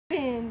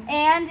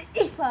and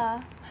Aoife.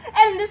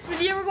 And in this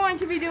video we're going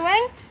to be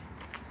doing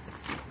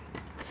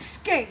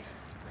skate.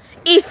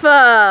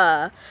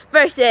 Aoife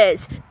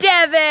versus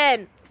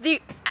Devin,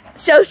 the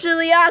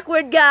socially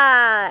awkward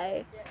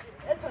guy.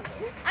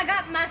 I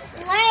got my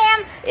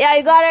slam. Yeah,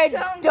 you got our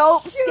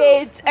dope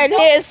skates and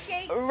his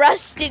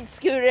rusted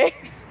scooter.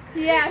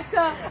 Yeah, so.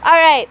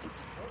 Alright.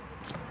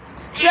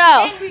 So.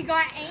 And we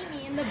got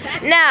Amy in the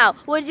back. Now,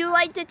 would you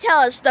like to tell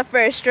us the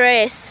first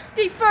race?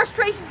 The first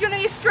race is going to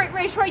be a straight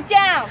race right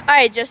down.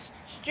 Alright, just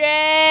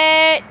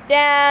straight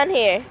down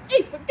here.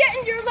 Aoife, get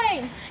in your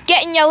lane.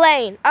 Get in your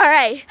lane.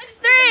 Alright.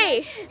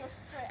 3,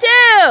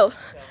 2,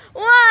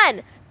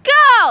 1,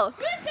 go!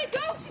 Lindsay,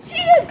 go! She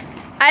cheated!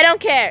 I don't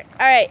care.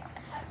 Alright.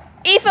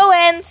 Aoife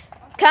wins.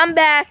 Come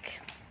back.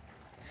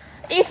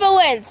 Aoife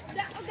wins.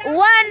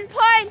 1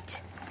 point.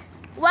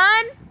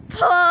 1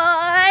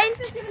 point.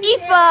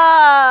 Aoife.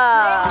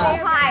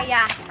 Hi,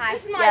 yeah. Hi.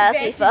 This is my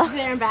advantage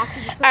there and back.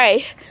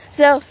 Alright.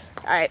 So,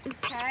 alright.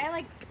 Can I,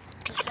 like,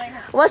 explain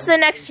her? What's the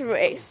next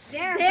race?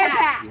 There and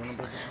back.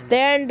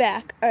 There and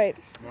back. Alright.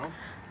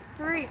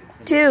 3,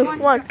 2,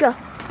 1, go.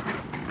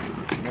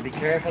 Now be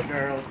careful,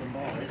 girls and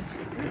boys.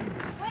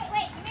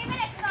 Wait, give me a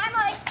minute, I'm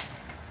like...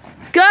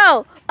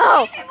 Go!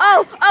 Oh,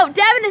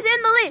 Devin is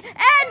in the lead,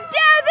 and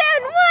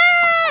Devin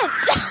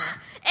wins!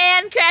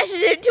 And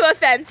crashes into a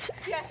fence.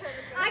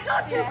 I go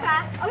too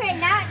fast. Okay,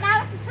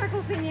 now it's a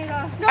circle thing you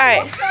go. No,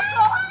 Alright.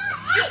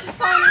 Just the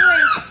final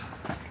race.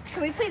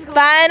 Can we please go?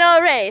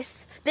 Final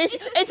race. It's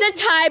a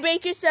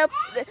tiebreaker, so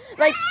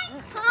like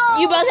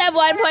you both have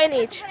 1 point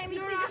each.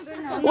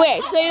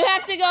 Wait, so you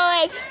have to go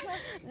like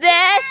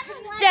this.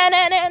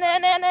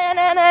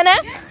 Da-na-na-na-na-na-na-na.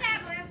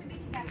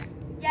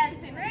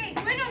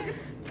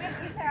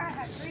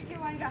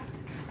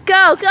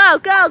 Go, go,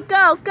 go,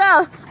 go,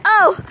 go.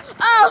 Oh.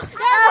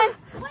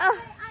 I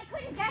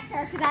couldn't get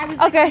her because I was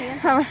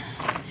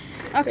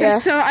Okay, Yeah.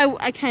 so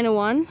I kind of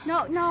won.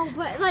 No,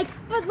 but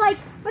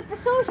the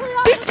socially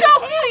awkward. He's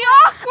socially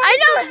awkward. I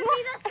know. Be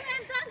the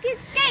slam dunk and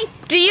skate.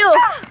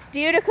 Do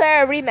you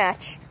declare a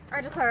rematch? I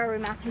declare a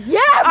rematch. Yeah.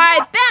 All right,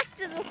 back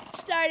to the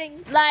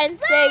starting line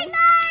thing.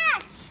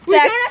 Rematch. We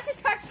Back. don't have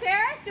to touch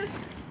Sarah. It's just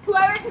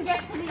whoever can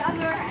get to the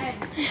other end.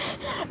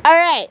 All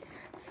right.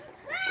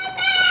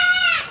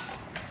 Rematch.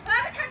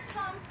 Whoever touches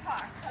mom's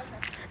car.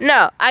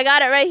 No, I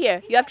got it right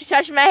here. You have to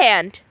touch my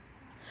hand.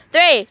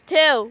 3,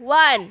 2,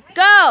 1,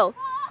 go.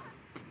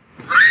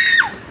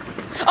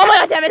 Oh my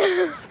God, damn it.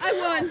 I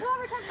won.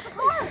 Whoever touches the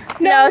car.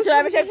 No, it's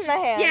whoever touches my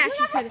hand. Yeah, You she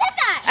never said said it.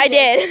 that. I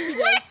did.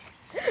 What?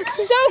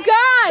 So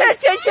guys.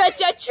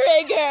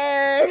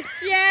 Trigger.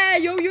 Yeah,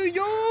 yo.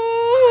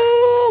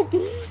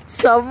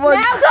 Someone's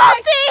Now,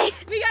 salty.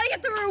 We gotta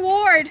get the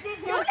reward. Did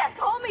you just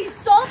call me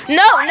salty?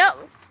 No.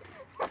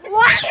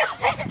 What?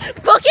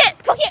 Book it.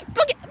 Oh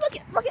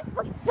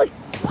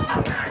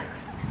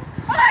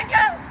my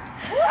God.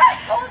 Who has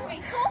called me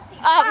salty?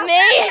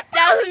 Me.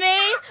 That was me.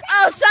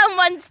 Oh,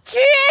 someone's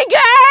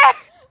trigger.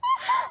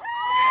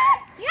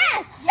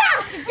 Yes.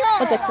 Salty dog.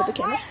 What's up for the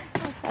camera?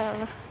 I don't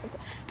know. What's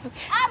up?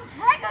 Okay. I'm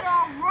triggered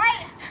all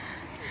right.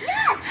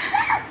 Yes.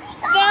 Salty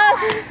dog. Yes.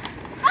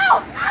 Oh.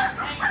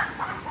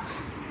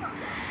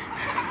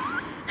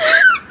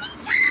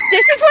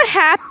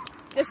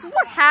 This is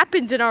what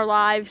happens in our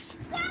lives.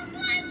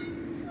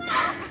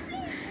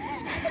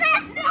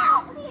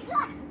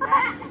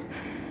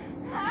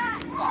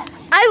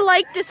 I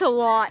like this a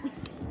lot.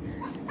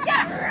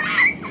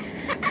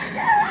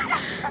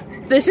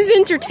 This is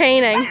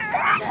entertaining.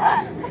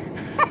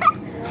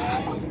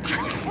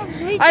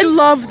 I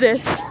love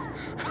this.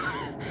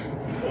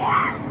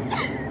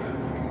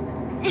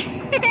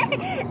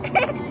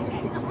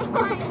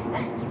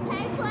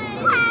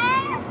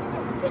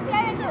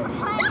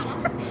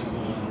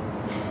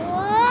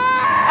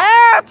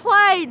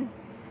 Airplane!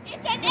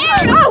 It's an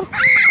arrow!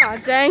 Oh,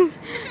 dang.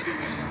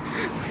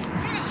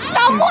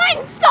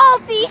 Someone's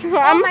salty!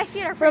 I'm, my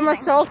feet are I'm a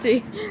freezing.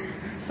 salty.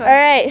 All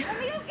right. Let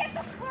me go get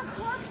the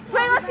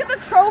Wait, let's get the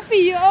trophy,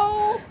 yo!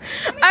 All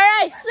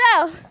right.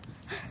 So,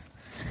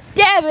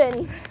 Devin.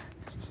 Dang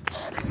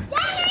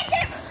it,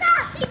 it's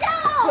salty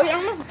dog! Wait,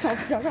 I'm not a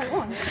salty dog. I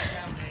won.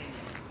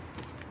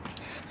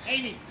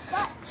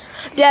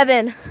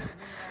 Devin,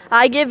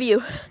 I give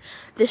you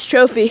this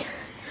trophy.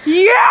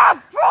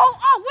 Yeah, bro!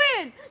 I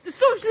win! The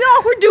socially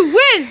awkward dude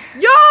wins!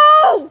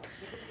 Yo!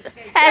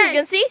 As you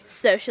can see,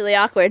 socially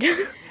awkward.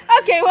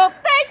 Okay, well,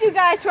 thank you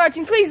guys for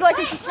watching. Please like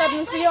and subscribe to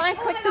this video and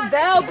click the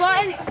bell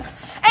button.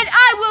 And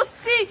I will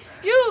see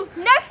you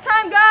next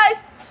time,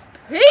 guys.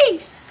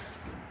 Peace!